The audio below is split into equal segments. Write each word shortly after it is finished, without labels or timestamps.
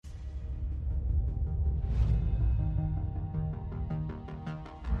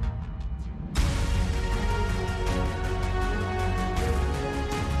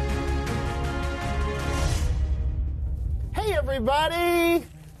everybody.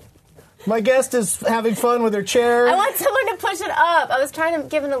 My guest is having fun with her chair. I want someone to push it up. I was trying to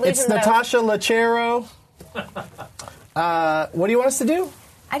give an illusion. It's Natasha Leggero. What do you want us to do?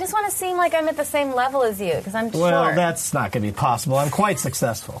 I just want to seem like I'm at the same level as you, because I'm short. Well, that's not going to be possible. I'm quite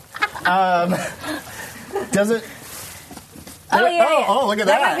successful. Does it... Oh, yeah. Oh, look at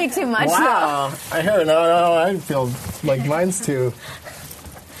that. That might be too much. Wow. I hear it. No, I feel like mine's too...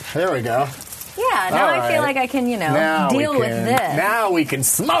 There we go. Yeah, now I feel like I can, deal with this. Now we can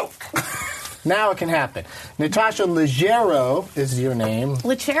smoke. Now it can happen. Natasha Leggero is your name.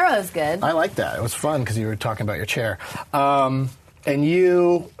 Leggero is good. I like that. It was fun because you were talking about your chair. And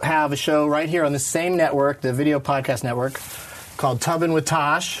you have a show right here on the same network, the video podcast network, called Tubbin' with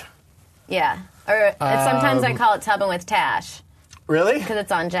Tosh. Yeah. Or sometimes I call it Tubbin' with Tash. Really? Because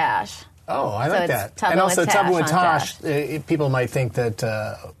it's on Jash. Oh, I like that. Tubbin' And also with Tubbin' with Tash Tosh, people might think that,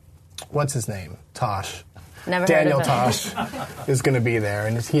 what's his name? Tosh. Never Daniel heard of him. Tosh is going to be there,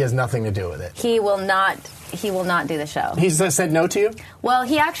 and he has nothing to do with it. He will not do the show. He's said no to you? Well,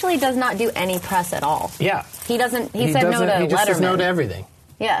 he actually does not do any press at all. Yeah. He doesn't. He said no to Letterman. He just says no to everything.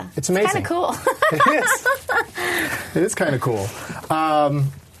 Yeah. It's amazing. It's kind of cool. It is. It is kind of cool.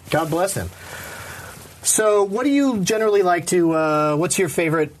 God bless him. So what do you generally like to, what's your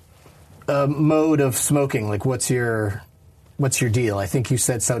favorite mode of smoking? Like, what's your deal? I think you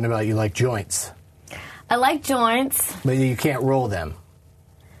said something about you like joints. I like joints. But you can't roll them.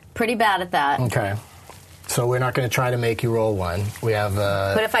 Pretty bad at that. Okay. So we're not going to try to make you roll one. We have...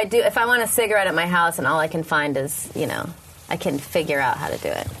 But if I want a cigarette at my house and all I can find is, I can figure out how to do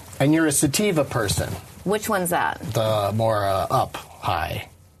it. And you're a sativa person. Which one's that? The more up high.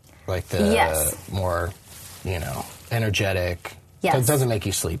 Like the more, energetic. Yes. So it doesn't make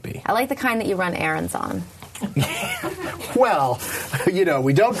you sleepy. I like the kind that you run errands on. Well,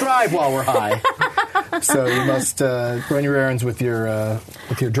 we don't drive while we're high. So you must run your errands with your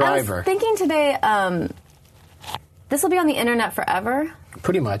driver. I was thinking today, this will be on the internet forever.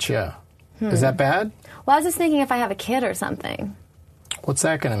 Pretty much, yeah. Is that bad? Well, I was just thinking if I have a kid or something. What's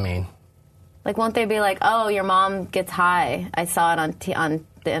that going to mean? Like, won't they be like, oh, your mom gets high. I saw it on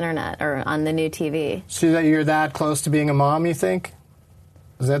the internet or on the new TV. So that you're that close to being a mom, you think?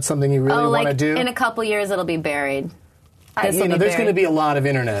 Is that something you really want to do? In a couple years, it'll be buried. There's going to be a lot of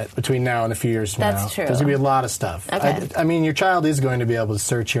internet between now and a few years from now. That's true. There's going to be a lot of stuff. Okay. I mean, your child is going to be able to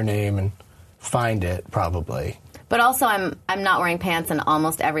search your name and find it, probably. But also, I'm not wearing pants in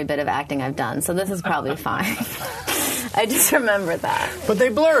almost every bit of acting I've done, so this is probably fine. I just remember that. But they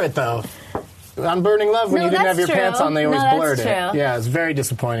blur it, though. On Burning Love, when you didn't have your pants on, they always blurred it. Yeah, it's very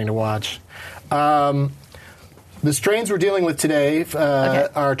disappointing to watch. The strains we're dealing with today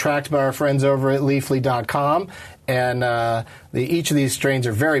are tracked by our friends over at Leafly.com, and each of these strains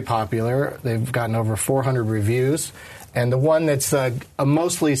are very popular. They've gotten over 400 reviews, and the one that's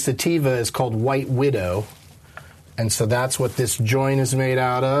mostly sativa is called White Widow, and so that's what this joint is made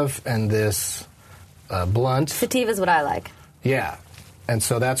out of, and this blunt. Sativa's what I like. Yeah, and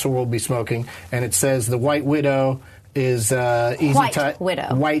so that's what we'll be smoking, and it says the White Widow is easy to...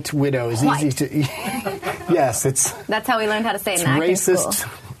 White Widow is easy to... Yes, it's... That's how we learned how to say it in acting school. It's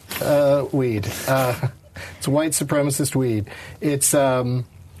racist weed. It's white supremacist weed. It's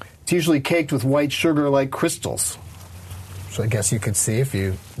usually caked with white sugar-like crystals. So I guess you could see if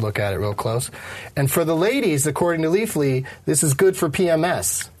you look at it real close. And for the ladies, according to Leafly, this is good for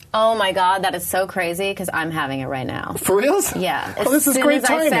PMS. Oh my God, that is so crazy because I'm having it right now. For real? Yeah. Well, this is great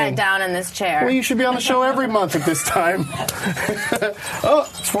timing. As soon as I sat down in this chair. Well, you should be on the show every month at this time. Oh,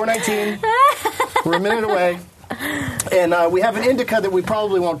 it's 4:19. We're a minute away. And we have an indica that we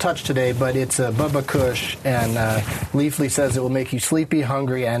probably won't touch today, but it's Bubba Kush, and Leafly says it will make you sleepy,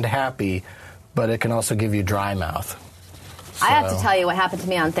 hungry, and happy, but it can also give you dry mouth. So. I have to tell you what happened to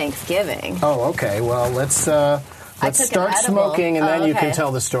me on Thanksgiving. Oh, okay. Well, let's start smoking, and then you can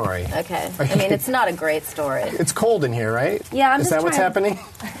tell the story. Okay. I mean, it's not a great story. It's cold in here, right? Yeah, Is that what's happening?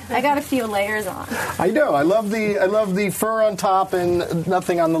 I got a few layers on. I know. I love the fur on top and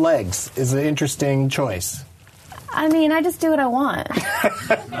nothing on the legs. Is an interesting choice. I mean, I just do what I want.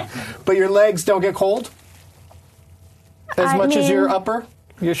 But your legs don't get cold? As much as your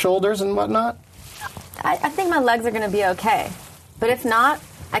your shoulders and whatnot? I think my legs are going to be okay. But if not,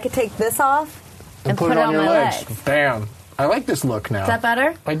 I could take this off and put it on your my legs. legs. Bam. I like this look now. Is that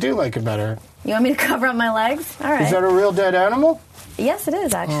better? I do like it better. You want me to cover up my legs? All right. Is that a real dead animal? Yes, it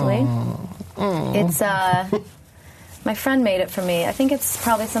is, actually. It's, my friend made it for me. I think it's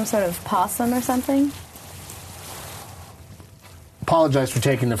probably some sort of possum or something. Apologize for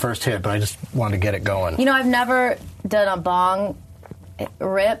taking the first hit, but I just wanted to get it going. You know, I've never done a bong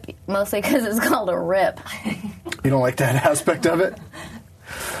rip, mostly because it's called a rip. You don't like that aspect of it?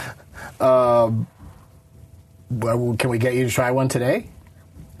 Well, can we get you to try one today?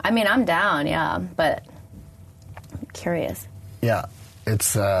 I mean, I'm down, yeah, but I'm curious. Yeah. It's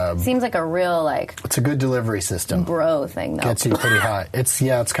Seems like a real, like... It's a good delivery system. Bro thing, though. Gets you pretty high. It's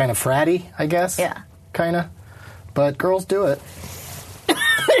kind of fratty, I guess. Yeah. Kind of. But girls do it.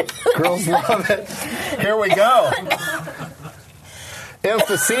 Girls love it. Here we go.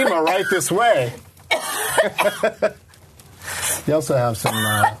 Emphysema right this way. You also have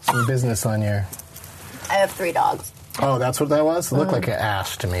some business on your... I have 3 dogs. Oh, that's what that was? It looked like an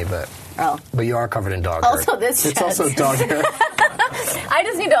ash to me, but you are covered in dog hair. Also, this It's sheds. also dog hair. I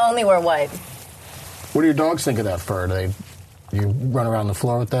just need to only wear white. What do your dogs think of that fur? Do you run around the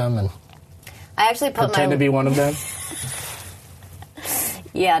floor with them and I actually put pretend to be one of them?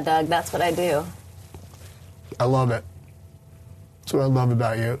 Yeah, Doug, that's what I do. I love it. That's what I love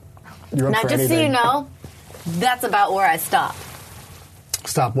about you. You're up Now, for just anything. so you know, that's about where I stop.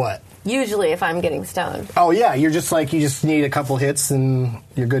 Stop what? Usually, if I'm getting stoned. Oh, yeah. You're just like, you just need a couple hits and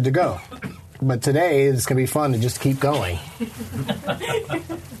you're good to go. But today, it's going to be fun to just keep going.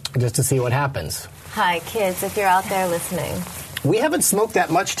 Just to see what happens. Hi, kids, if you're out there listening. We haven't smoked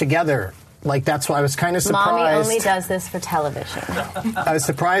that much together. Like, that's why I was kind of surprised. Mommy only does this for television. I was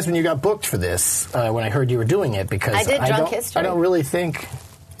surprised when you got booked for this, when I heard you were doing it, because I did Drunk History. I don't really think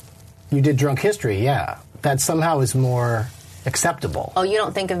you did Drunk History, yeah. That somehow is more acceptable. Oh, you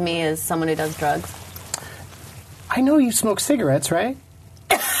don't think of me as someone who does drugs? I know you smoke cigarettes, right?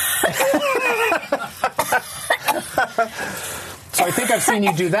 So I think I've seen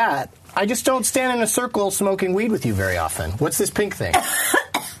you do that. I just don't stand in a circle smoking weed with you very often. What's this pink thing?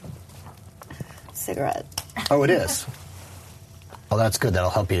 Cigarette. Oh, it is? Well, that's good. That'll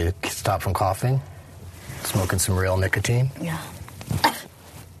help you to stop from coughing. Smoking some real nicotine. Yeah.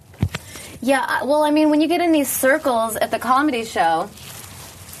 Yeah, well, I mean, when you get in these circles at the comedy show,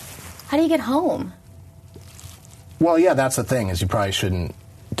 how do you get home? Well, yeah, that's the thing, is you probably shouldn't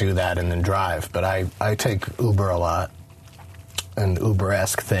do that and then drive. But I take Uber a lot, and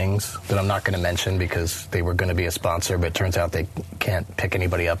Uber-esque things that I'm not going to mention because they were going to be a sponsor, but it turns out they can't pick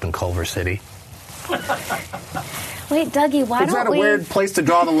anybody up in Culver City. Wait, Dougie, why Is don't that a we... weird place to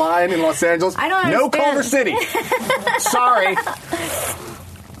draw the line in Los Angeles? I don't No understand. Culver City. Sorry.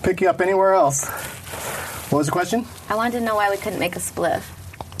 Pick you up anywhere else. What was the question? I wanted to know why we couldn't make a spliff.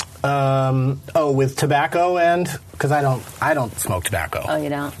 With tobacco and... Because I don't smoke tobacco. Oh, you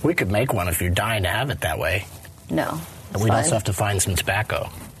don't? We could make one if you're dying to have it that way. No. We'd also have to find some tobacco.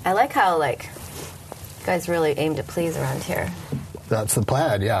 I like how, you guys really aim to please around here. That's the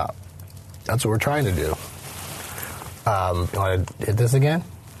plan, yeah. That's what we're trying to do. You want to hit this again?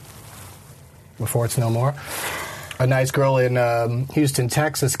 Before it's no more? A nice girl in Houston,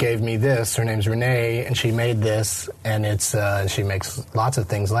 Texas gave me this. Her name's Renee, and she made this, and she makes lots of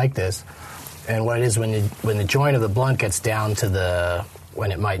things like this. And what it is, when the joint of the blunt gets down to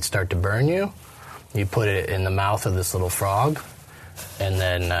when it might start to burn you, you put it in the mouth of this little frog, and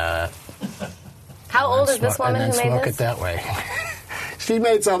then... How old is this woman who made smoke this? it that way. She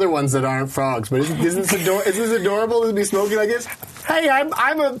makes other ones that aren't frogs, but isn't this adorable to be smoking like this? Hey,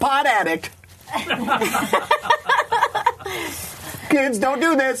 I'm a pot addict. Kids, don't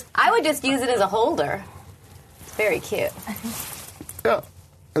do this. I would just use it as a holder. It's very cute. Yeah,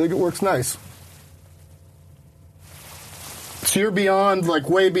 I think it works nice. So you're beyond,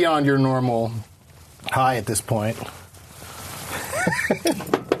 way beyond your normal high at this point.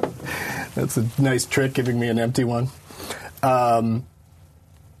 That's a nice trick, giving me an empty one. Are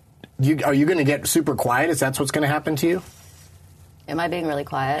you going to get super quiet? Is that what's going to happen to you? Am I being really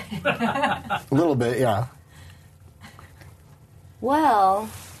quiet? A little bit, yeah. Well,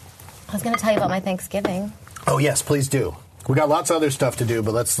 I was going to tell you about my Thanksgiving. Oh yes, please do. We got lots of other stuff to do,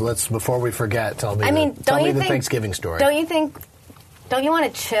 but let's before we forget, tell me the Thanksgiving story. Don't you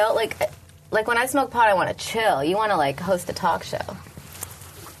want to chill? Like when I smoke pot, I want to chill. You want to host a talk show.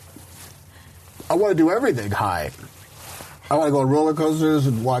 I want to do everything high. I want to go on roller coasters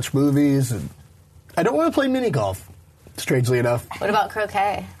and watch movies, and I don't want to play mini golf. Strangely enough. What about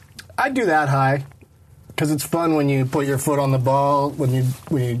croquet? I'd do that high because it's fun when you put your foot on the ball when you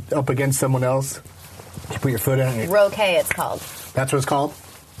up against someone else. You put your foot in it. Roquet, it's called. That's what it's called.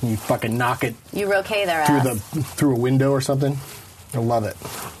 You fucking knock it. You roquet their ass through a window or something. I love it.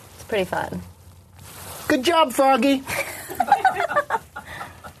 It's pretty fun. Good job, Froggy.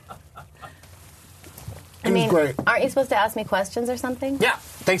 Great. Aren't you supposed to ask me questions or something? Yeah,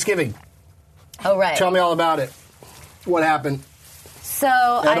 Thanksgiving. Oh, right. Tell me all about it. What happened? So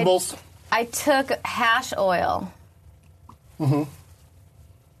Edibles? I took hash oil. Mm-hmm.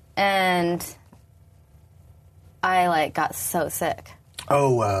 And I like got so sick.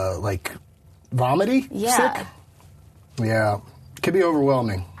 Oh, like vomity? Yeah. Sick? Yeah. Could be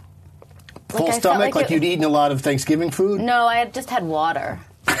overwhelming. Full I felt stomach, like you'd eaten a lot of Thanksgiving food? No, I had just had water.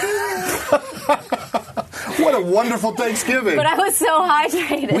 What a wonderful Thanksgiving. But I was so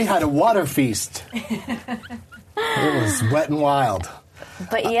hydrated. We had a water feast. It was wet and wild.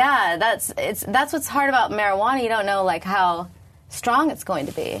 But yeah, that's what's hard about marijuana. You don't know like how strong it's going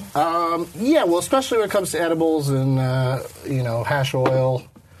to be. Yeah, well, especially when it comes to edibles and, hash oil,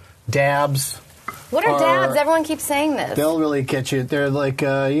 dabs. What are dabs? Everyone keeps saying this. They'll really get you. They're like,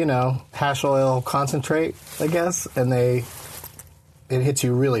 hash oil concentrate, I guess, and it hits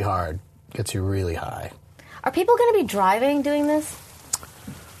you really hard, gets you really high. Are people going to be driving doing this?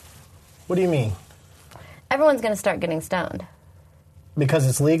 What do you mean? Everyone's going to start getting stoned. Because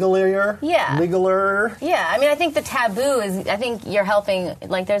it's legaler? Yeah. Legaler? Yeah, I mean, I think the taboo is, I think you're helping,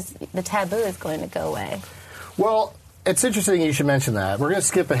 like, the taboo is going to go away. Well, it's interesting you should mention that. We're going to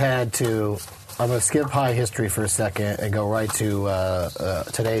skip ahead to, I'm going to skip high history for a second and go right to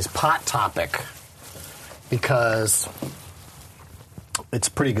today's pot topic, because it's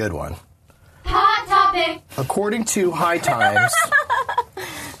a pretty good one. Hot topic! According to High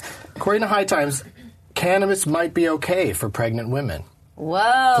Times, cannabis might be okay for pregnant women.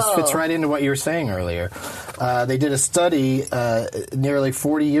 Whoa. This fits right into what you were saying earlier. They did a study nearly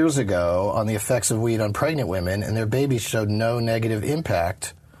 40 years ago on the effects of weed on pregnant women, and their babies showed no negative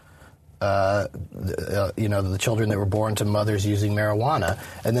impact. The children that were born to mothers using marijuana.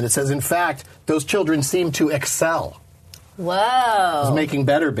 And then it says, in fact, those children seem to excel. Whoa. It was making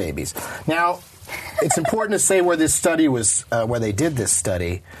better babies. Now, it's important to say where this study was, where they did this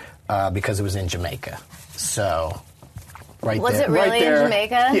study, because it was in Jamaica. So, was it really in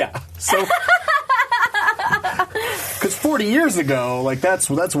Jamaica? Yeah. So, because 40 years ago, like that's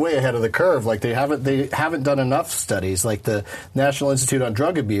way ahead of the curve. Like they haven't done enough studies. Like the National Institute on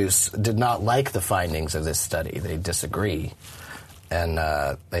Drug Abuse did not like the findings of this study. They disagree, and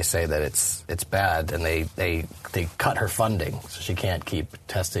they say that it's bad, and they cut her funding, so she can't keep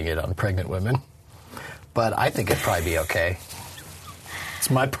testing it on pregnant women. But I think it'd probably be okay. It's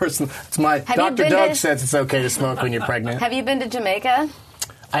my Dr. Doug says it's okay to smoke when you're pregnant. Have you been to Jamaica?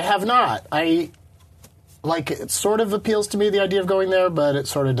 I have not. It sort of appeals to me, the idea of going there, but it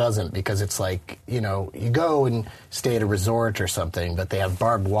sort of doesn't, because it's like, you go and stay at a resort or something, but they have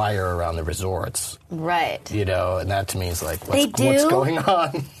barbed wire around the resorts. Right. And that to me is like, what's going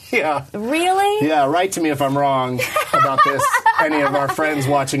on? Yeah. Really? Yeah, write to me if I'm wrong about this. Any of our friends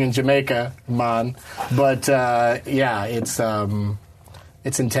watching in Jamaica, man. But,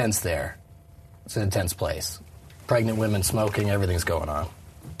 it's intense there. It's an intense place. Pregnant women smoking, everything's going on.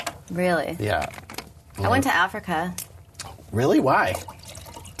 Really? Yeah. I went to Africa. Really? Why?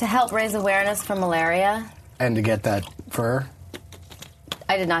 To help raise awareness for malaria. And to get that fur?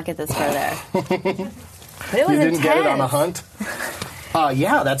 I did not get this fur there. But it was You didn't intense. get it on a hunt?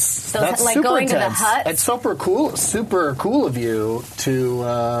 Yeah, that's like super going intense. to the hut? It's super cool of you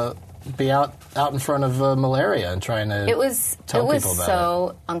to be out in front of malaria and trying to tell people about it. It was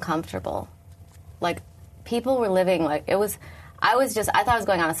so uncomfortable. Like, people were living like, I thought I was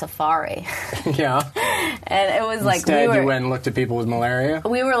going on a safari. Yeah. And it was like Instead, you went and looked at people with malaria?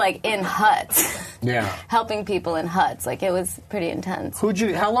 We were like in huts. Yeah. Helping people in huts. Like, it was pretty intense.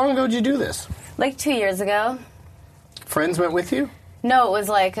 How long ago did you do this? Like 2 years ago. Friends went with you? No, it was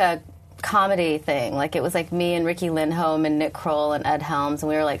like a comedy thing. Like, it was like me and Ricky Lindholm and Nick Kroll and Ed Helms, and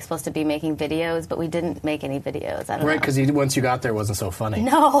we were like supposed to be making videos, but we didn't make any videos. I don't know. Right, because once you got there, it wasn't so funny.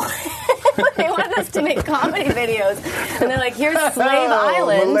 No. They wanted us to make comedy videos. And they're like, here's Slave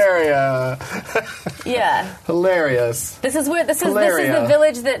Island. Malaria. Yeah. Hilarious. This is the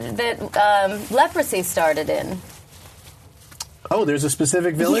village that leprosy started in. Oh, there's a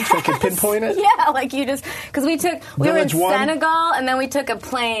specific village? Yes. They could pinpoint it? Yeah, like you just... Because we were in Senegal, and then we took a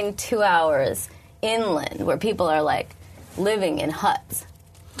plane 2 hours inland, where people are, like, living in huts.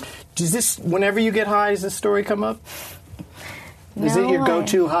 Whenever you get high, does this story come up? No, is it your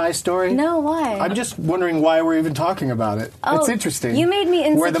go-to high story? No, why? I'm just wondering why we're even talking about it. Oh, it's interesting. You made me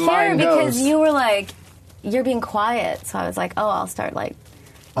insecure where the mind because goes. You were like, you're being quiet. So I was like, I'll start, like,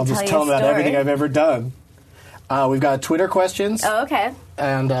 I'll just tell them about everything I've ever done. We've got Twitter questions. Oh, okay.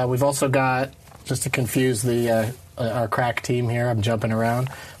 And we've also got, just to confuse our crack team here, I'm jumping around,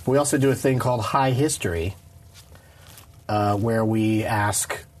 we also do a thing called High History, where we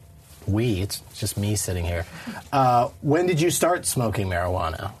ask... it's just me sitting here. When did you start smoking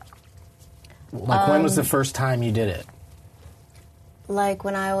marijuana? Like, when was the first time you did it? Like,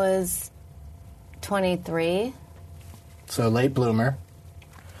 when I was 23. So, late bloomer.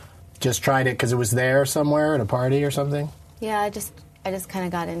 just tried it because it was there somewhere at a party or something? Yeah, I just kind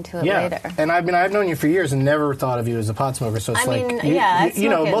of got into it later. And I've known you for years and never thought of you as a pot smoker. So it's you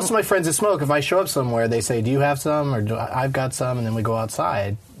know, most of my friends that smoke, if I show up somewhere, they say, "Do you have some?" or "I've got some," and then we go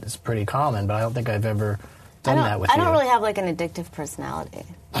outside. It's pretty common, but I don't think I've ever done that with you. I don't really have like an addictive personality.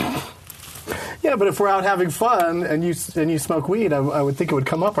 Yeah, but if we're out having fun and you smoke weed, I would think it would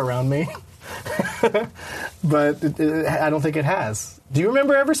come up around me. But I don't think it has. Do you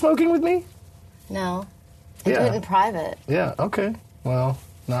remember ever smoking with me? No. I do it in private. Yeah, okay. Well,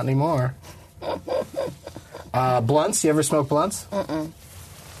 not anymore. Blunts? You ever smoke blunts? Mm-mm.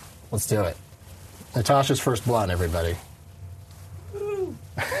 Let's do it. Natasha's first blunt, everybody.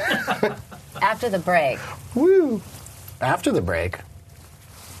 After the break. Woo! After the break?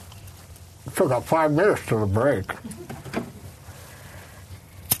 It took about 5 minutes to the break.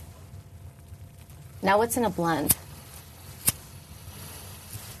 Now what's in a blunt?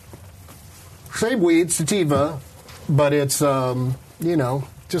 Same weed, sativa, but it's,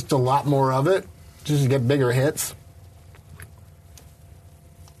 just a lot more of it. Just to get bigger hits.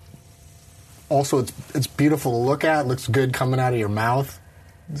 Also, it's beautiful to look at. It looks good coming out of your mouth.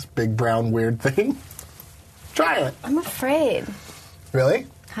 This big brown weird thing. Try it. I'm afraid. Really?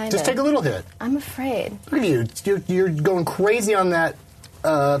 Kind of. Just take a little hit. I'm afraid. Look at you. You're going crazy on that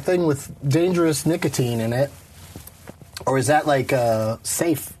thing with dangerous nicotine in it. Or is that like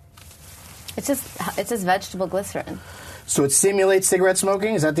safe? It's just vegetable glycerin. So it simulates cigarette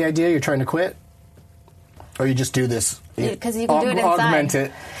smoking? Is that the idea? You're trying to quit? Or you just do this? Because you can do it inside. Augment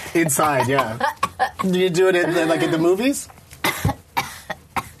it inside, yeah. Do you do it like at the movies?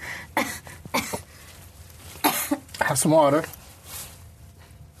 Have some water.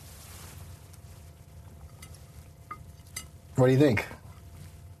 What do you think?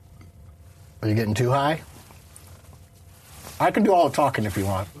 Are you getting too high? I can do all the talking if you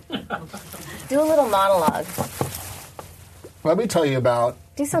want. Do a little monologue. Let me tell you about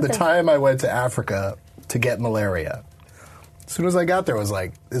the time I went to Africa to get malaria. As soon as I got there, I was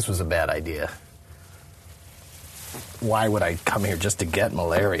like, this was a bad idea. Why would I come here just to get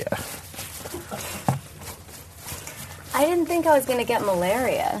malaria? I didn't think I was going to get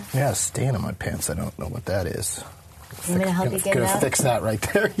malaria. Yeah, a stain on my pants. I don't know what that is. You want me to help you get it out? Fix that right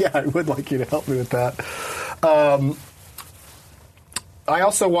there. Yeah, I would like you to help me with that. I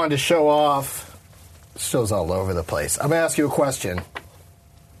also wanted to show off. Show's all over the place. I'm going to ask you a question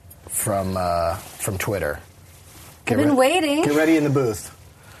from Twitter. I've been waiting. Get ready in the booth.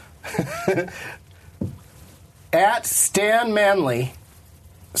 At Stan Manley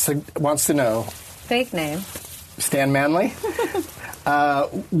wants to know. Fake name. Stan Manley?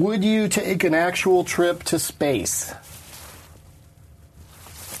 Would you take an actual trip to space?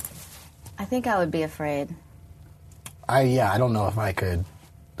 I think I would be afraid. I don't know if I could.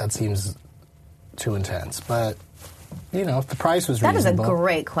 That seems too intense. But, if the price was reasonable. That is a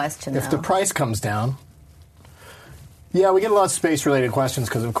great question, If the price comes down. Yeah, we get a lot of space-related questions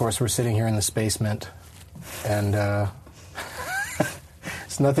because, of course, we're sitting here in the spacement. And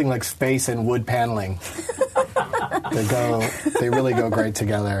it's nothing like space and wood paneling. They really go great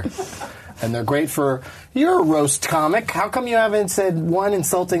together. And they're great for, you're a roast comic. How come you haven't said one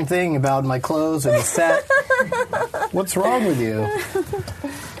insulting thing about my clothes or the set? What's wrong with you?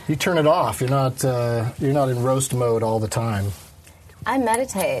 You turn it off. You're not in roast mode all the time. I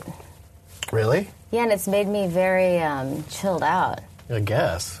meditate. Really? Yeah, and it's made me very chilled out. I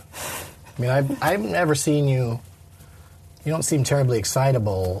guess. I mean, I've never seen you. You don't seem terribly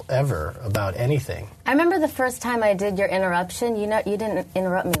excitable ever about anything. I remember the first time I did your interruption. You didn't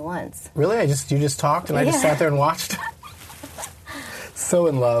interrupt me once. Really? You just talked and I just sat there and watched. So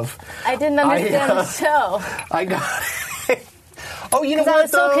in love. I didn't understand the show. I got it. Oh, you know what? I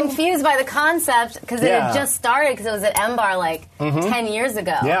was so confused by the concept because it had just started because it was at MBAR 10 years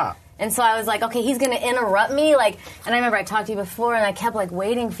ago. Yeah. And so I was like, okay, he's going to interrupt me. And I remember I talked to you before, and I kept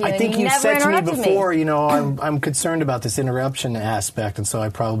waiting for you. I think and you never said to me interrupted before, I'm concerned about this interruption aspect, and so I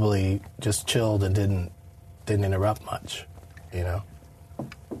probably just chilled and didn't interrupt much,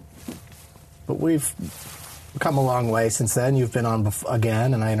 But we've come a long way since then. You've been on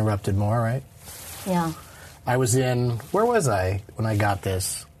again, and I interrupted more, right? Yeah. I was where was I when I got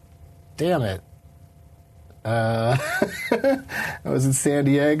this? Damn it. I was in San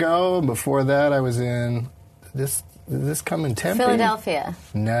Diego, and before that I was in, did this come in Tempe? Philadelphia.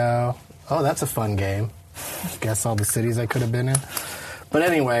 No. Oh, that's a fun game. Guess all the cities I could have been in. But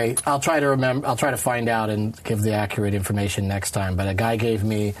anyway, I'll try to find out and give the accurate information next time. But a guy gave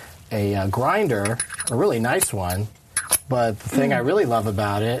me a grinder, a really nice one. But the thing I really love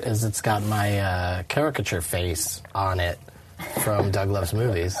about it is it's got my caricature face on it from Doug Loves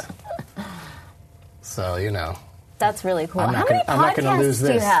Movies. So, you know. That's really cool. I'm not How many gonna lose podcasts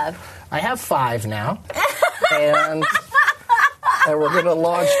do you this. have? I have 5 now. and we're going to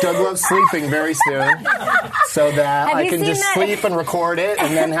launch Doug Loves Sleeping very soon so that Have I you can seen just that? sleep and record it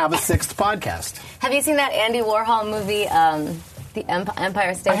and then have a 6th podcast. Have you seen that Andy Warhol movie, The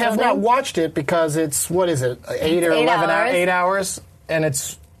Empire State I have Building? not watched it because it's, what is it, 8 or 11 hours? 8 hours, and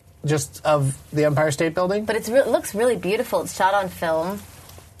it's just of the Empire State Building? But it looks really beautiful. It's shot on film.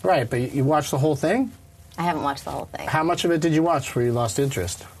 Right, but you watched the whole thing? I haven't watched the whole thing. How much of it did you watch before you lost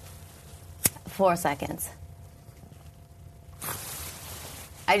interest? 4 seconds.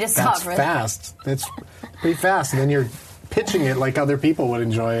 I just saw it That's for fast. That's pretty fast, and then you're pitching it like other people would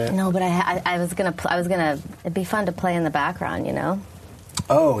enjoy it. No, but I was gonna. It'd be fun to play in the background, you know.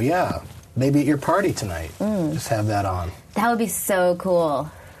 Oh yeah, maybe at your party tonight. Just have that on. That would be so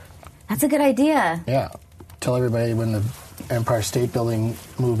cool. That's a good idea. Yeah, tell everybody when the Empire State Building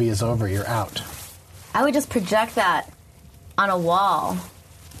movie is over, you're out. I would just project that on a wall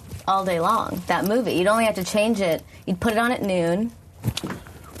all day long. That movie. You'd only have to change it. You'd put it on at noon.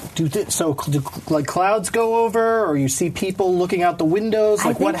 Do like clouds go over, or you see people looking out the windows?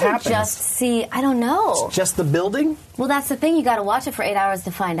 Like what happens? I think you just see. I don't know. Just the building? Well, that's the thing. You got to watch it for 8 hours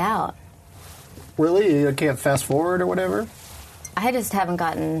to find out. Really? You can't fast forward or whatever? I just haven't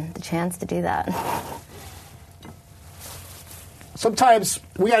gotten the chance to do that. Sometimes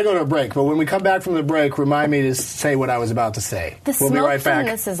we got to go to a break, but when we come back from the break, remind me to say what I was about to say. The We'll smoke be right from back.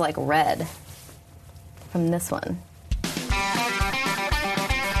 this is like red. From this one.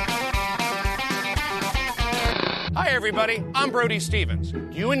 Hi, everybody. I'm Brody Stevens. Do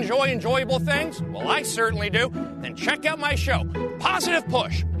you enjoy enjoyable things? Well, I certainly do. Then check out my show, Positive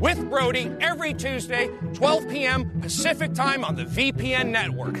Push, with Brody, every Tuesday, 12 p.m. Pacific Time on the VPN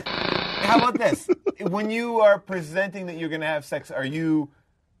network. How about this? When you are presenting that you're going to have sex, are you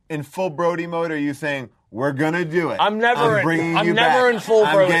in full Brody mode, or are you saying, we're going to do it? I'm never back. in full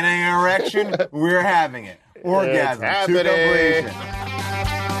I'm Brody. getting an erection. We're having it. Orgasm. happening. Completion.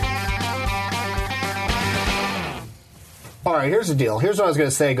 All right, here's the deal. Here's what I was going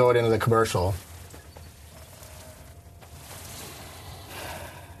to say going into the commercial.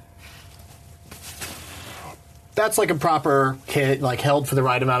 That's like a proper hit, like held for the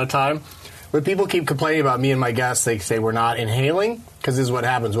right amount of time. When people keep complaining about me and my guests, they say we're not inhaling, because this is what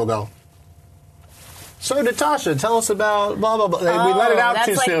happens. We'll go, so Natasha, tell us about blah, blah, blah. We let it out that's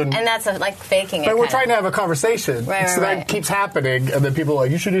too like, soon. And that's like faking it. But we're kinda. trying to have a conversation. Right, so right. that keeps happening, and then people are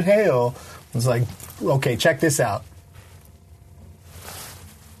like, you should inhale. It's like, okay, check this out.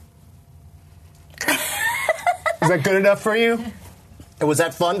 Is that good enough for you? And was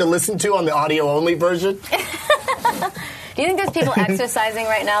that fun to listen to on the audio-only version? Do you think there's people exercising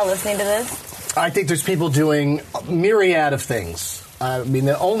right now listening to this? I think there's people doing a myriad of things. I mean,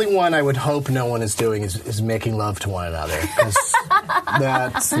 the only one I would hope no one is doing is making love to one another. 'Cause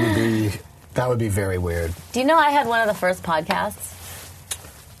that would be very weird. Do you know I had one of the first podcasts?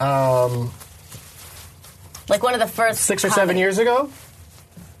 Like one of the first 6 or 7 years ago?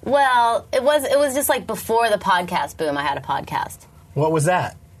 Well, it was just like before the podcast boom. I had a podcast, What was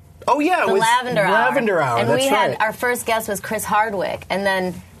that? Oh, yeah. It the was Lavender Hour. Lavender Hour, and that's we had right. our first guest was Chris Hardwick, and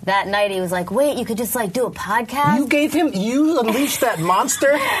then that night he was like, "Wait, you could just like do a podcast." You unleashed that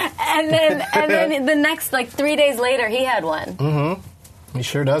monster? and then the next like 3 days later he had one. Mm-hmm. He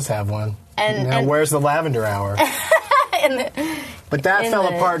sure does have one. And where's the Lavender Hour? But that fell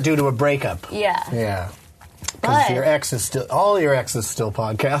apart due to a breakup. Yeah. Yeah. Because But- your ex is still, all your exes still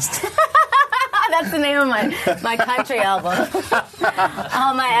podcast. That's the name of my country album.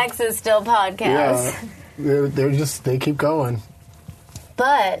 All my exes still podcasts. Yeah. They keep going.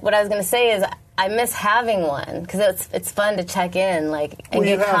 But what I was going to say is I miss having one because it's fun to check in, like, and Well,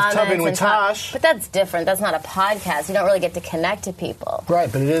 you get have comments Tubbing with and talk. Tosh. But that's different. That's not a podcast. You don't really get to connect to people.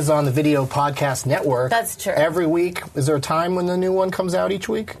 Right, but it is on the Video Podcast Network. That's true. Every week. Is there a time when the new one comes out each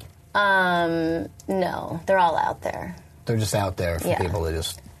week? No, they're all out there. They're just out there for Yeah. people to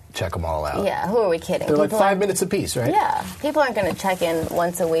just check them all out. Yeah, who are we kidding? They're like People 5 aren't- minutes apiece, right? Yeah, people aren't going to check in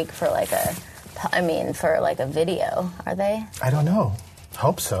once a week for like a video, are they? I don't know.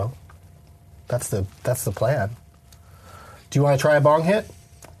 Hope so. That's the plan. Do you want to try a bong hit?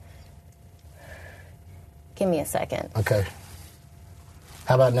 Give me a second. Okay.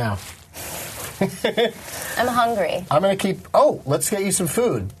 How about now? I'm hungry. I'm going to keep... Oh, let's get you some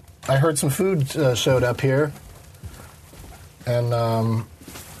food. I heard some food showed up here. And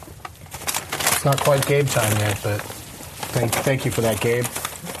it's not quite Gabe time yet, but thank you for that, Gabe.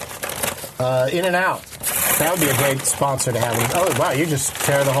 In-N-Out. That would be a great sponsor to have. Oh, wow, you just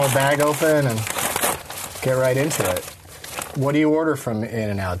tear the whole bag open and get right into it. What do you order from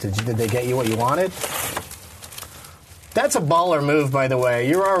In-N-Out? Did they get you what you wanted? That's a baller move, by the way.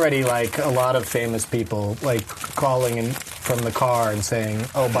 You're already like a lot of famous people, like calling in from the car and saying,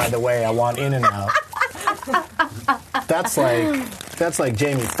 "Oh, by the way, I want In-N-Out." That's like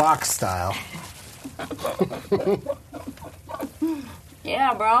Jamie Foxx style.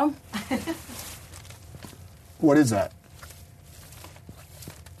 Yeah, bro. What is that?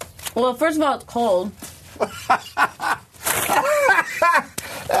 Well, first of all, it's cold.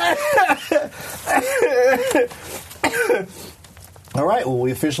 All right, well,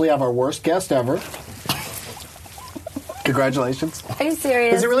 we officially have our worst guest ever. Congratulations. Are you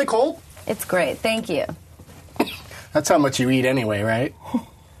serious? Is it really cold? It's great. Thank you. That's how much you eat anyway, right?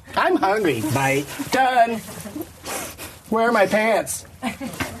 I'm hungry. Bite. Done. Where are my pants?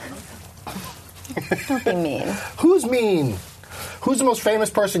 Don't be mean. Who's mean? Who's the most famous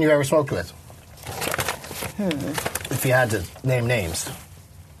person you ever smoked with? If you had to name names.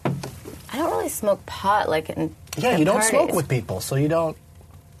 I don't really smoke pot like in Yeah, at you don't parties. smoke with people, so you don't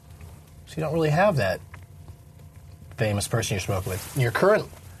really have that famous person you smoke with. Your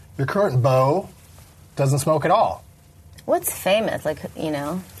current beau doesn't smoke at all. What's famous? Like, you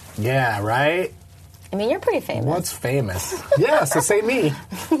know? Yeah, right? I mean, you're pretty famous. What's famous? Yeah, so say me.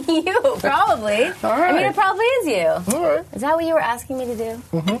 You, probably. All right. I mean, it probably is you. All right. Is that what you were asking me to do?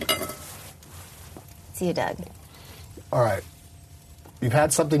 Mm-hmm. It's you, Doug. All right. You've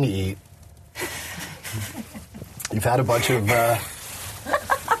had something to eat. You've had a bunch of...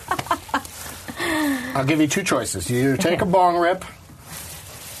 I'll give you two choices. You either take a bong rip,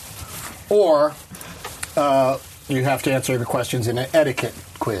 or you have to answer the questions in an etiquette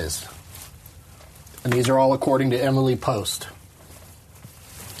quiz. And these are all according to Emily Post.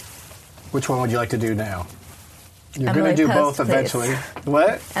 Which one would you like to do now? You're going to do Post, both please. eventually.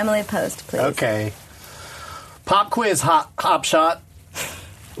 What? Emily Post, please. Okay. Pop quiz, hop shot.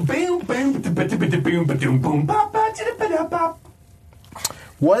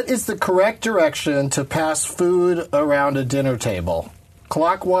 What is the correct direction to pass food around a dinner table?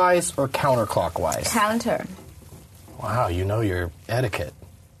 Clockwise or counterclockwise? Counter. Wow, you know your etiquette.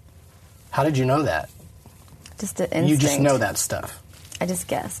 How did you know that? Just an instinct. You just know that stuff. I just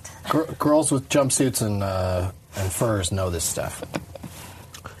guessed. Girls with jumpsuits and furs know this stuff.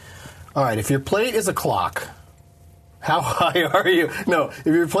 All right, if your plate is a clock, how high are you? No, if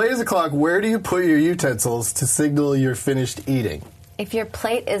your plate is a clock, where do you put your utensils to signal you're finished eating? If your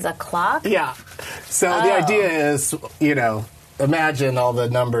plate is a clock? Yeah. So the idea is, imagine all the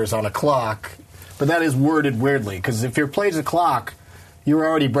numbers on a clock, but that is worded weirdly, because if your plate is a clock, you're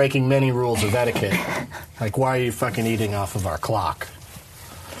already breaking many rules of etiquette. Like, why are you fucking eating off of our clock?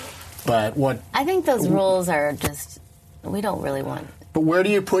 But what... I think those rules are just... We don't really want... But where do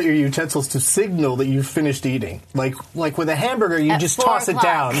you put your utensils to signal that you've finished eating? Like with a hamburger, you At just 4 toss o'clock. it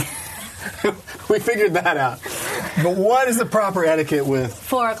down. We figured that out. But what is the proper etiquette with...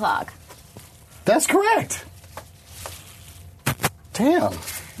 4 o'clock. That's correct. Damn.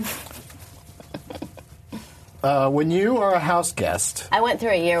 When you are a house guest... I went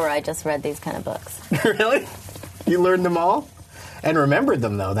through a year where I just read these kind of books. Really? You learned them all? And remembered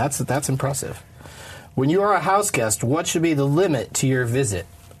them, though. That's impressive. When you are a house guest, what should be the limit to your visit?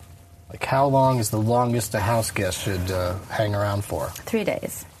 Like, how long is the longest a house guest should hang around for? 3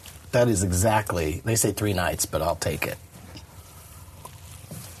 days. That is exactly... They say 3 nights, but I'll take it.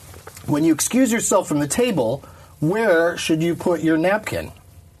 When you excuse yourself from the table, where should you put your napkin?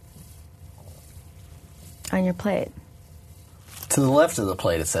 On your plate. To the left of the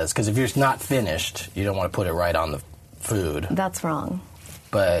plate, it says. Because if you're not finished, you don't want to put it right on the food. That's wrong.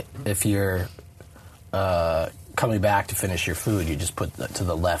 But if you're coming back to finish your food, you just put to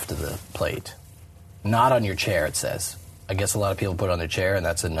the left of the plate. Not on your chair, it says. I guess a lot of people put it on their chair, and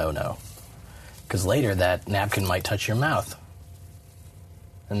that's a no-no. Because later, that napkin might touch your mouth.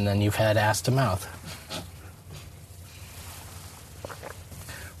 And then you've had ass to mouth.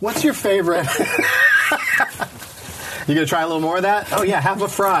 What's your favorite... You gonna try a little more of that? Oh, yeah, have a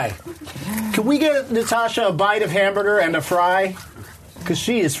fry. Can we get Natasha a bite of hamburger and a fry? Because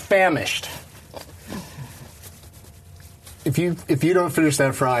she is famished. If you don't finish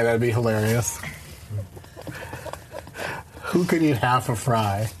that fry, that'd be hilarious. Who could eat half a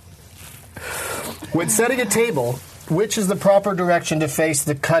fry? When setting a table, which is the proper direction to face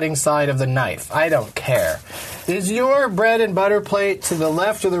the cutting side of the knife? I don't care. Is your bread and butter plate to the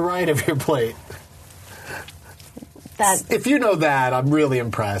left or the right of your plate? If you know that, I'm really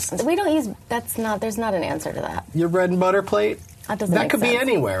impressed. We don't use... There's not an answer to that. Your bread and butter plate? That doesn't That make could be sense.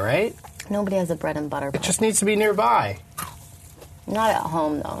 anywhere, right? Nobody has a bread and butter It plate. just needs to be nearby. Not at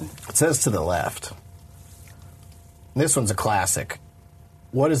home, though. It says to the left. This one's a classic.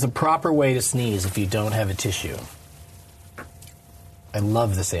 What is the proper way to sneeze if you don't have a tissue? I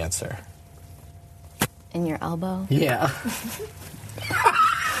love this answer. In your elbow? Yeah.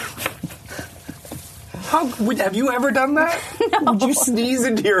 Have you ever done that? No. Would you sneeze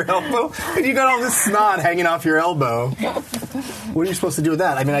into your elbow? And you got all this snot hanging off your elbow. What are you supposed to do with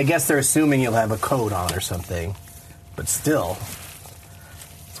that? I mean, I guess they're assuming you'll have a coat on or something. But still,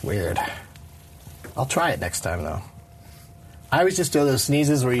 it's weird. I'll try it next time, though. I always just do those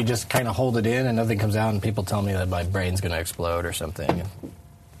sneezes where you just kind of hold it in and nothing comes out and people tell me that my brain's going to explode or something and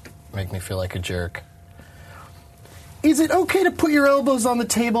make me feel like a jerk. Is it okay to put your elbows on the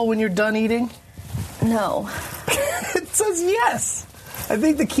table when you're done eating? No. It says yes. I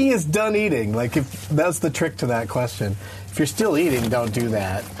think the key is done eating. Like, if that's the trick to that question. If you're still eating, don't do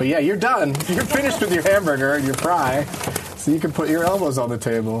that. But yeah, you're done. You're finished with your hamburger and your fry, so you can put your elbows on the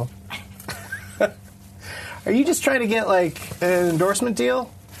table. Are you just trying to get, like, an endorsement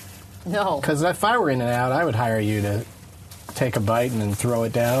deal? No. Because if I were In-N-Out, I would hire you to take a bite and then throw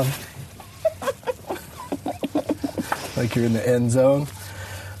it down. Like you're in the end zone.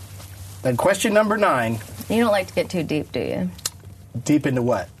 Then question number 9. You don't like to get too deep, do you? Deep into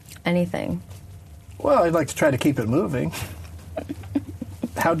what? Anything. Well, I'd like to try to keep it moving.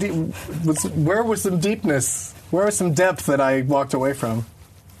 How deep? Where was some deepness? Where was some depth that I walked away from?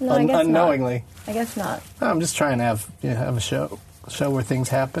 No, I guess unknowingly. Not. I guess not. No, I'm just trying to have a show where things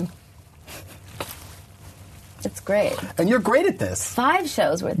happen. It's great. And you're great at this. 5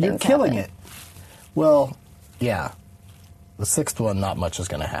 shows where things You're killing happen. it. Well, yeah. The 6th one, not much is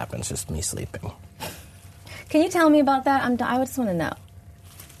going to happen. It's just me sleeping. Can you tell me about that? I just want to know.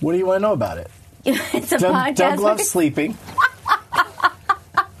 What do you want to know about it? It's a podcast. Doug loves sleeping.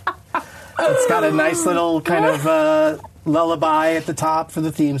 It's got a nice little kind of lullaby at the top for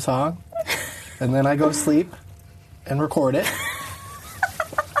the theme song. And then I go to sleep and record it.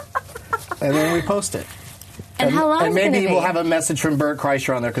 And then we post it. And how long and is it going to maybe be? we'll have a message from Bert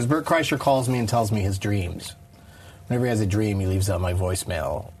Kreischer on there, because Bert Kreischer calls me and tells me his dreams. Whenever he has a dream, he leaves out my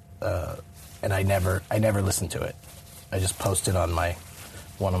voicemail, and I never listen to it. I just post it on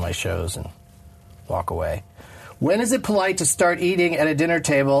one of my shows and walk away. When is it polite to start eating at a dinner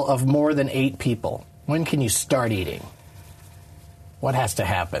table of more than 8 people? When can you start eating? What has to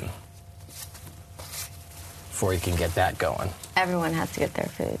happen before you can get that going? Everyone has to get their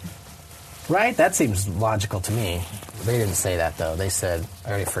food. Right? That seems logical to me. They didn't say that, though. They said, I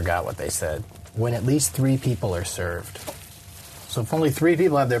already forgot what they said. When at least 3 people are served. So if only 3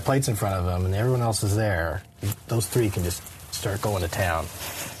 people have their plates in front of them and everyone else is there, those 3 can just start going to town.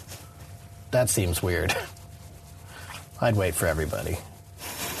 That seems weird. I'd wait for everybody.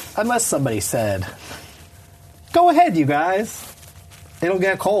 Unless somebody said, go ahead, you guys. It'll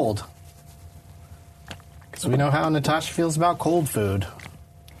get cold. Because we know how Natasha feels about cold food.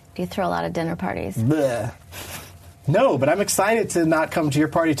 Do you throw a lot of dinner parties? Blech. No, but I'm excited to not come to your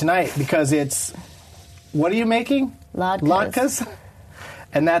party tonight because it's... What are you making? Latkes.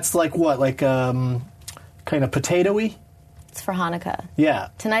 And that's like what? Like kind of potato-y? It's for Hanukkah. Yeah.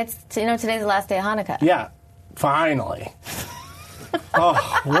 Today's the last day of Hanukkah. Yeah. Finally.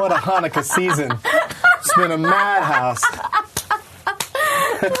 Oh, what a Hanukkah season. It's been a madhouse.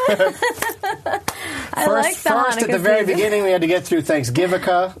 First, at the very beginning, we had to get through Thanksgiving,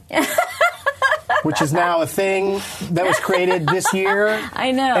 which is now a thing that was created this year.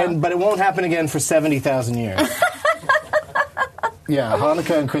 I know. But it won't happen again for 70,000 years. Yeah,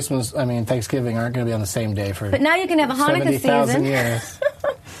 Hanukkah and Thanksgiving aren't going to be on the same day for But now you can have a Hanukkah 70,000 season. years.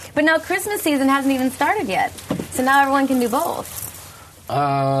 But now Christmas season hasn't even started yet. So now everyone can do both.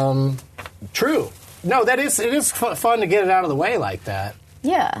 True. No, it is fun to get it out of the way like that.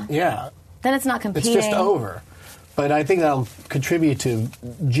 Yeah. Yeah. Then it's not competing. It's just over. But I think that'll contribute to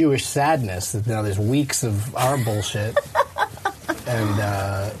Jewish sadness that now there's weeks of our bullshit.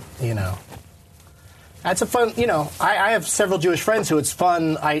 And, that's a fun, I have several Jewish friends who it's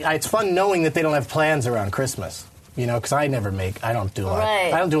fun. It's fun knowing that they don't have plans around Christmas, because I don't do a lot.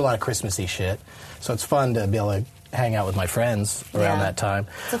 Right. I don't do a lot of Christmassy shit. So it's fun to be able to hang out with my friends around that time.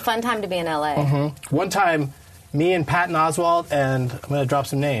 It's a fun time to be in LA. Mm-hmm. One time, me and Patton Oswalt, and I'm going to drop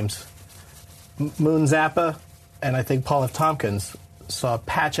some names, Moon Zappa, and I think Paul F. Tompkins saw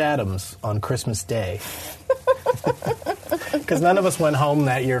Patch Adams on Christmas Day. Because none of us went home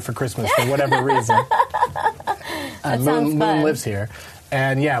that year for Christmas for whatever reason. Moon lives here.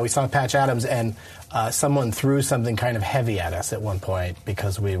 And yeah, we saw Patch Adams, and someone threw something kind of heavy at us at one point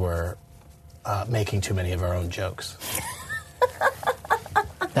because we were making too many of our own jokes.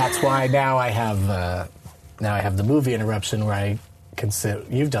 That's why now I have the movie interruption where I can sit.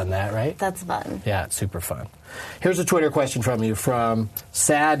 You've done that, right? That's fun. Yeah, it's super fun. Here's a Twitter question from you from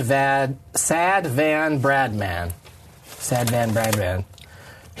Sad Van Bradman. Sad Van Bradman.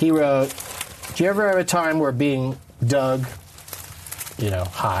 He wrote, "Do you ever have a time where being Doug,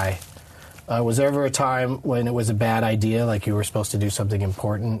 high, was there ever a time when it was a bad idea, like you were supposed to do something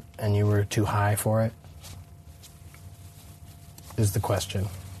important and you were too high for it?" Is the question.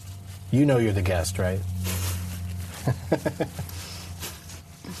 You know you're the guest, right?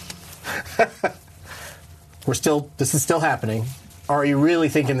 This is still happening. Are you really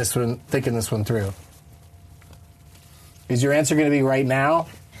thinking this one through? Is your answer going to be right now?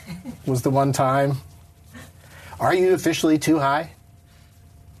 Was the one time? Are you officially too high?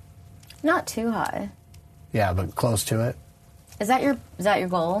 Not too high. Yeah, but close to it. Is that your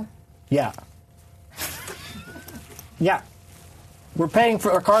goal? Yeah. Yeah. We're paying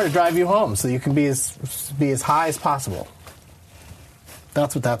for a car to drive you home so you can be as high as possible.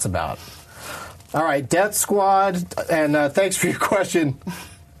 That's what that's about. All right, Death Squad, and thanks for your question.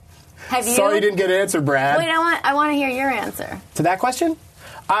 Sorry you didn't get an answer, Brad. Wait, I want to hear your answer. To that question?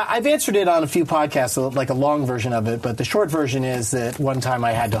 I've answered it on a few podcasts, like a long version of it, but the short version is that one time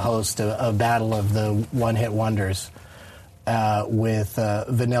I had to host a battle of the one-hit wonders with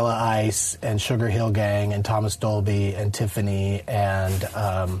Vanilla Ice and Sugar Hill Gang and Thomas Dolby and Tiffany and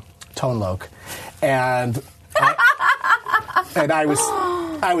Tone Loc. And I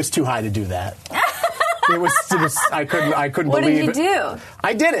was too high to do that. It was I couldn't what believe it. What did you do?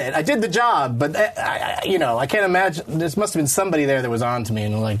 I did it. I did the job, but I can't imagine. There must have been somebody there that was on to me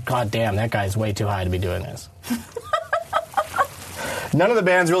and like, God damn, that guy's way too high to be doing this. None of the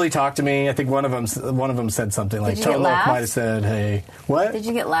bands really talked to me. I think one of them said something like, Tone Loc might have said, "Hey, what?" Did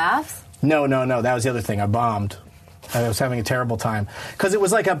you get laughs? No. That was the other thing. I bombed. I was having a terrible time because it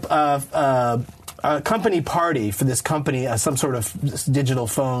was like a company party for this company, some sort of digital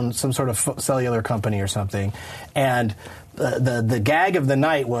phone, some sort of cellular company or something. And the gag of the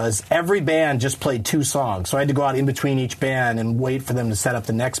night was every band just played 2 songs. So I had to go out in between each band and wait for them to set up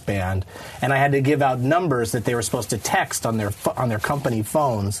the next band. And I had to give out numbers that they were supposed to text on their company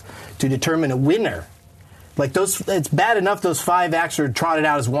phones to determine a winner. Like it's bad enough those 5 acts are trotted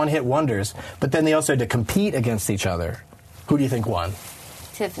out as one-hit wonders, but then they also had to compete against each other. Who do you think won?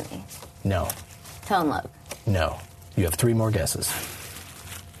 Tiffany. No. Tone Loc. No. You have 3 more guesses.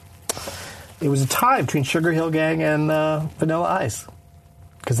 It was a tie between Sugar Hill Gang and Vanilla Ice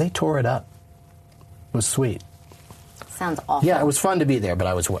because they tore it up. It was sweet. Sounds awful. Yeah, it was fun to be there, but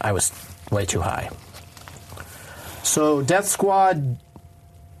I was way too high. So Death Squad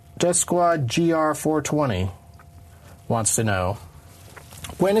GR420 wants to know,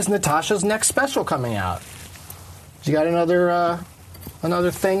 when is Natasha's next special coming out? You got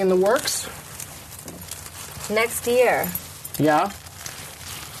another thing in the works? Next year. Yeah?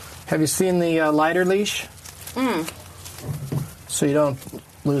 Have you seen the lighter leash? So you don't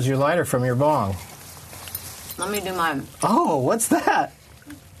lose your lighter from your bong. Let me do mine. Oh, what's that?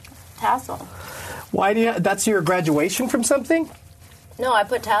 Tassel. Why do you... That's your graduation from something? No, I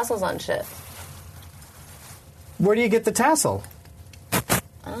put tassels on shit. Where do you get the tassel? I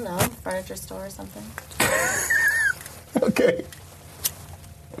don't know. Furniture store or something. Okay.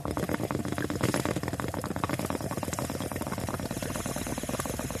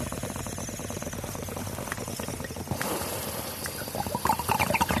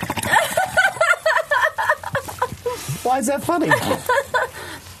 Why is that funny?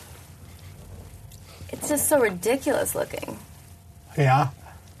 It's just so ridiculous looking. Yeah.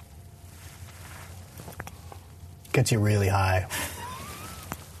 Gets you really high.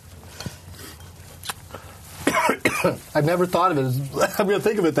 I've never thought of it as... I'm going to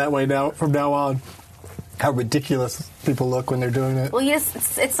think of it that way now, from now on. How ridiculous people look when they're doing it. Well,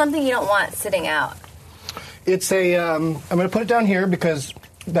 yes, it's something you don't want sitting out. It's a... I'm going to put it down here because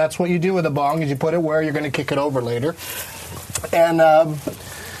that's what you do with a bong, is you put it where you're going to kick it over later. And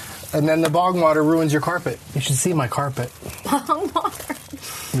then the bong water ruins your carpet. You should see my carpet. Bong water?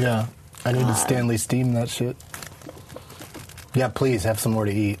 Yeah. I need to Stanley steam that shit. Yeah, please, have some more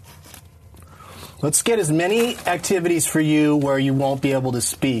to eat. Let's get as many activities for you where you won't be able to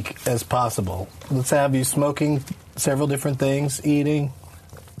speak as possible. Let's have you smoking several different things, eating.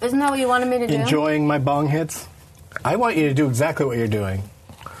 Isn't that what you wanted me to do? Enjoying my bong hits. I want you to do exactly what you're doing.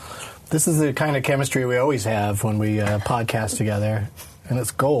 This is the kind of chemistry we always have when we podcast together, and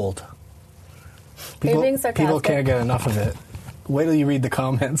it's gold. You're being sarcastic. People can't get enough of it. Wait till you read the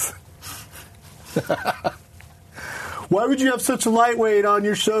comments. Why would you have such a lightweight on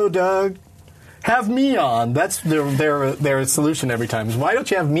your show, Doug? Have me on. That's their solution every time. Is why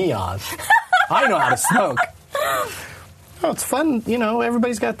don't you have me on? I know how to smoke. Oh, it's fun. You know,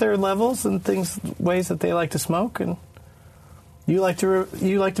 everybody's got their levels and things, ways that they like to smoke, and You like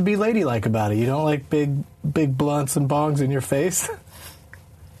to be ladylike about it. You don't like big blunts and bongs in your face.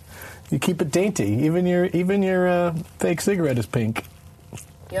 You keep it dainty. Even your fake cigarette is pink.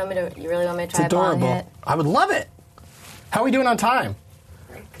 You really want me to try It's a bong adorable. hit? I would love it. How are we doing on time?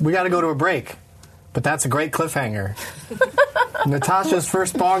 We got to go to a break. But that's a great cliffhanger. Natasha's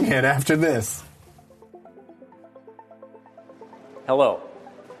first bong hit after this. Hello,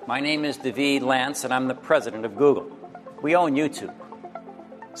 my name is David Lance, and I'm the president of Google. We own YouTube.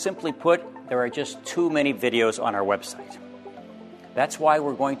 Simply put, there are just too many videos on our website. That's why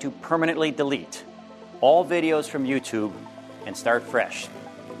we're going to permanently delete all videos from YouTube and start fresh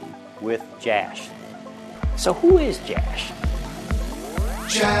with Jash. So who is Jash?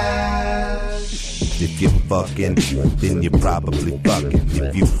 If you're fucking, then you're probably fucking.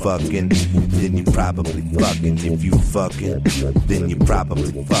 If you fucking, then you're probably fucking. If you fucking, then you're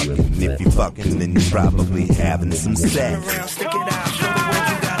probably fucking. If you fucking, then you're probably having some sex.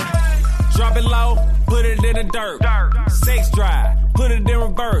 Drop it low, put it in the dirt. Sex drive, put it in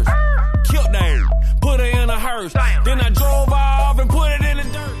reverse. Killed them, put it in a hearse. Then I drove off and put it in the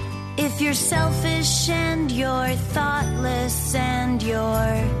dirt. If you're selfish and you're thoughtless and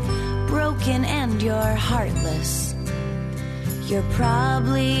you're broken and you're heartless, you're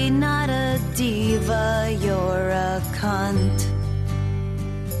probably not a diva, you're a cunt.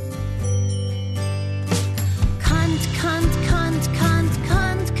 Cunt, cunt, cunt, cunt,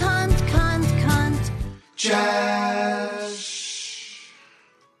 cunt, cunt, cunt, cunt. Josh.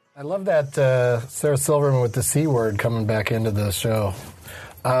 I love that Sarah Silverman with the C word coming back into the show.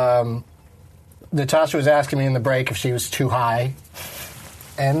 Natasha was asking me in the break if she was too high.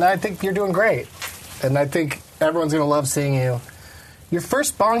 And I think you're doing great. And I think everyone's going to love seeing you. Your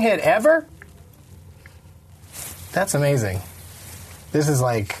first bong hit ever? That's amazing. This is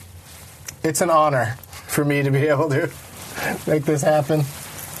like, it's an honor for me to be able to make this happen.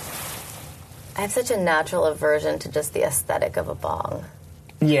 I have such a natural aversion to just the aesthetic of a bong.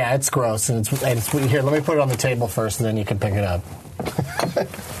 Yeah, it's gross. And it's here, let me put it on the table first, and then you can pick it up.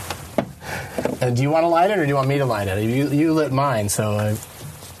 And do you want to light it, or do you want me to light it? You lit mine, so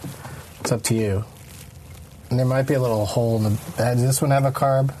it's up to you. And there might be a little hole in the... Does this one have a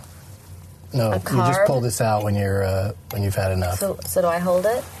carb? No, A you carb? just pull this out when you've had enough. So do I hold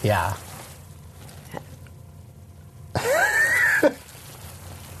it? Yeah.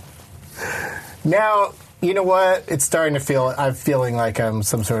 Now, you know what? It's starting to feel... I'm feeling like I'm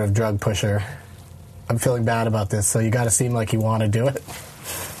some sort of drug pusher. I'm feeling bad about this, so you got to seem like you want to do it.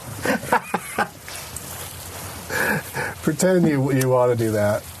 Pretend you want to do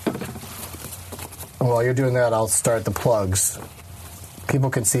that. While you're doing that, I'll start the plugs. People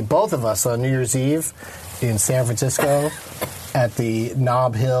can see both of us on New Year's Eve in San Francisco at the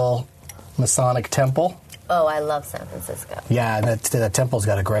Nob Hill Masonic Temple. Oh, I love San Francisco. Yeah, that temple's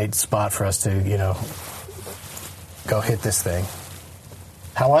got a great spot for us to, go hit this thing.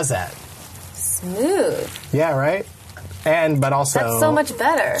 How was that? Smooth. Yeah, right? But also... That's so much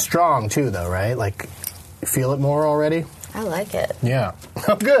better. Strong, too, though, right? Like, you feel it more already? I like it. Yeah.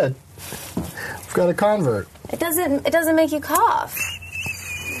 Oh, good. I've got a convert. It doesn't make you cough.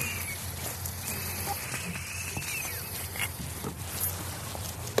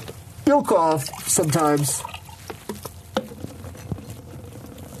 You'll cough sometimes.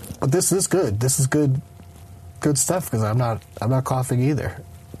 But this is good. This is good stuff because I'm not coughing either.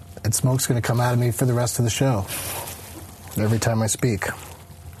 And smoke's going to come out of me for the rest of the show. Every time I speak.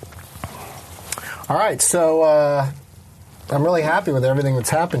 All right, so I'm really happy with everything that's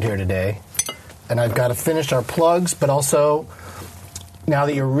happened here today. And I've got to finish our plugs, but also, now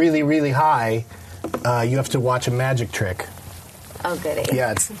that you're really, really high, you have to watch a magic trick. Oh, goody.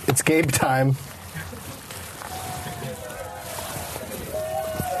 Yeah, it's game time.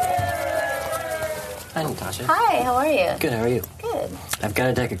 Hi, Natasha. Hi, how are you? Good, how are you? Good. I've got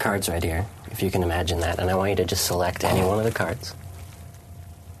a deck of cards right here, if you can imagine that, and I want you to just select any one of the cards.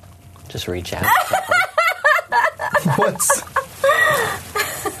 Just reach out. What's...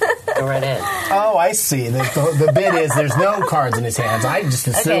 Go right ahead. Oh, I see. The bit is there's no cards in his hands. I just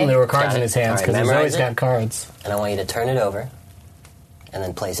assumed there were cards in his hands because he's always got cards. And I want you to turn it over and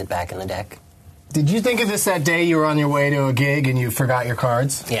then place it back in the deck. Did you think of this that day you were on your way to a gig and you forgot your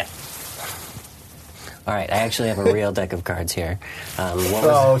cards? Yeah. All right, I actually have a real deck of cards here.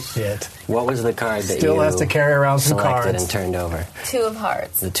 Shit. What was the card that Still you has to carry around some selected cards and turned over? 2 of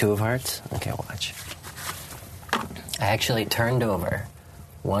hearts. The 2 of hearts? Okay, watch. I actually turned over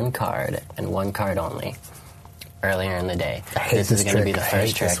 1 card and 1 card only earlier in the day. This is going to be the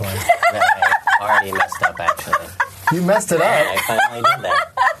first trick that I already messed up, actually. You messed it up. I finally did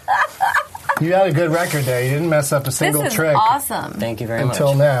that. You had a good record there. You didn't mess up a single This is trick awesome. Thank you very until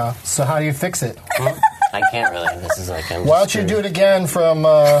much. now. So how do you fix it? I can't really. This is like I'm Why just don't you do doing- it again from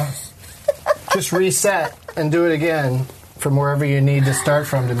just reset and do it again from wherever you need to start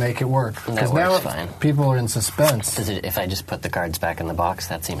from to make it work? That Because now works fine. people are in suspense. If I just put the cards back in the box,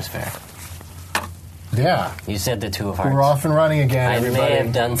 that seems fair. Yeah. You said the 2 of hearts. We're off and running again, I everybody. may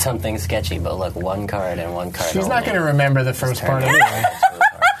have done something sketchy, but look, 1 card and 1 card. She's not going to remember the first part Turn. anyway.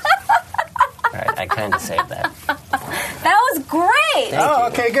 All right, I kind of saved that. That was great. Oh,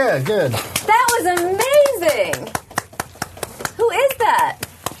 okay, good. That was amazing. Who is that?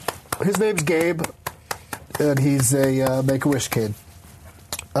 His name's Gabe, and he's a Make-A-Wish kid.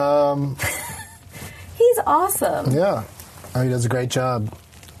 He's awesome. Yeah. Oh, he does a great job.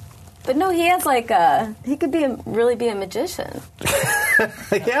 But no, he has he could really be a magician.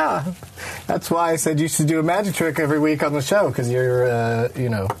 Yeah. That's why I said you should do a magic trick every week on the show, because you're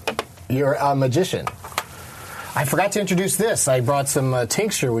a magician. I forgot to introduce this. I brought some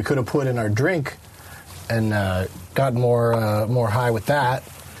tincture we could have put in our drink and got more high with that.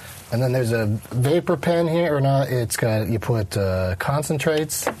 And then there's a vapor pen here, or not? You put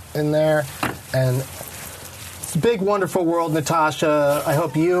concentrates in there, and it's a big, wonderful world, Natasha. I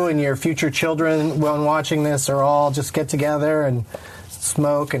hope you and your future children, when watching this, are all just get together and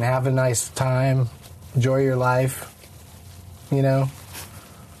smoke and have a nice time, enjoy your life. You know,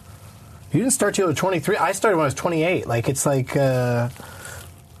 you didn't start till you were 23. I started when I was 28. It's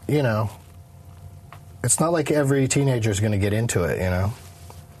it's not like every teenager is going to get into it.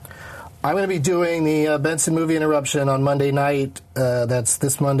 I'm going to be doing the Benson Movie Interruption on Monday night. That's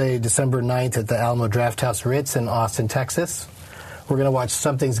this Monday, December 9th at the Alamo Drafthouse Ritz in Austin, Texas. We're going to watch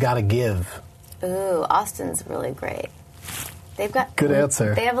Something's Gotta Give. Ooh, Austin's really great. They've got Good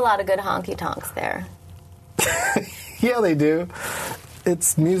answer. They have a lot of good honky tonks there. Yeah, they do.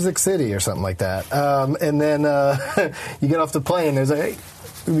 It's Music City or something like that. And then you get off the plane, there's a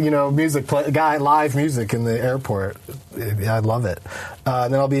live music in the airport. I love it.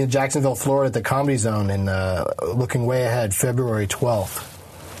 Then I'll be in Jacksonville, Florida at the Comedy Zone and looking way ahead, February 12th.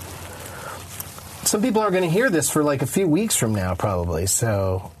 Some people are going to hear this for a few weeks from now, probably.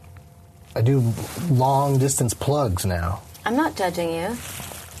 So I do long-distance plugs now. I'm not judging you.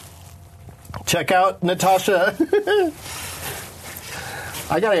 Check out Natasha.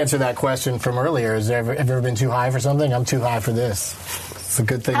 I got to answer that question from earlier. Have you ever been too high for something? I'm too high for this. It's a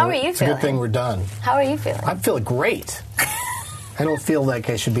good thing. How are you It's a feeling? good thing we're done. How are you feeling? I'm feeling great. I don't feel like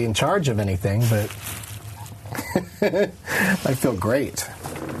I should be in charge of anything, but I feel great.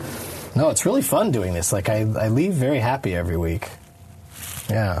 No, it's really fun doing this. I leave very happy every week.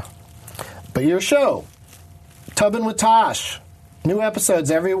 Yeah. But your show, Tubbin' with Tosh. New episodes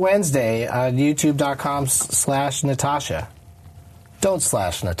every Wednesday on youtube.com/Natasha. Don't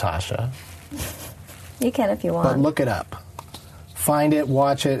 / Natasha, You can if you want. but look it up. Find it,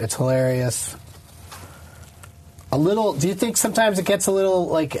 watch it. It's hilarious. Do you think sometimes it gets a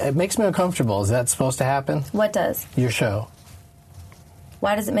little, it makes me uncomfortable? Is that supposed to happen? What does? Your show.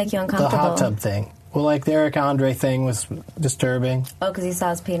 Why does it make you The uncomfortable? hot tub thing. Well, the Eric Andre thing was disturbing. Oh, because you saw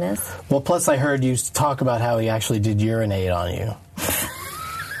his penis? Well, plus I heard you talk about how he actually did urinate on you.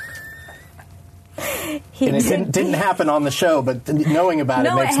 And it didn't happen on the show, but knowing about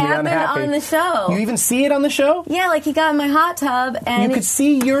it makes me unhappy. No, it happened on the show. You even see it on the show? Yeah, he got in my hot tub and... You could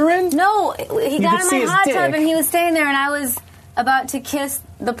see urine? No, he got could in see my his hot dick. tub and he was staying there and I was about to kiss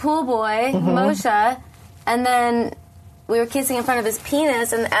the pool boy, Mm-hmm. Moshe, and then we were kissing in front of his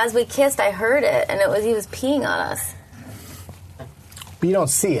penis, and as we kissed, I heard it, and he was peeing on us. But you don't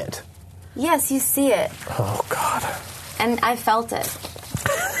see it. Yes, you see it. Oh, God. And I felt it.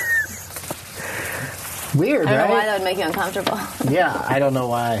 Weird, I don't right? know why that would make you uncomfortable. Yeah, I don't know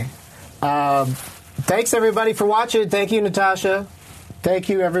why. Thanks, everybody, for watching. Thank you, Natasha. Thank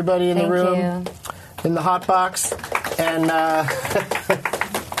you, everybody in the room. In the hot box. And I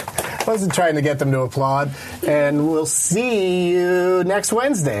wasn't trying to get them to applaud. And we'll see you next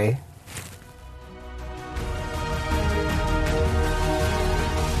Wednesday.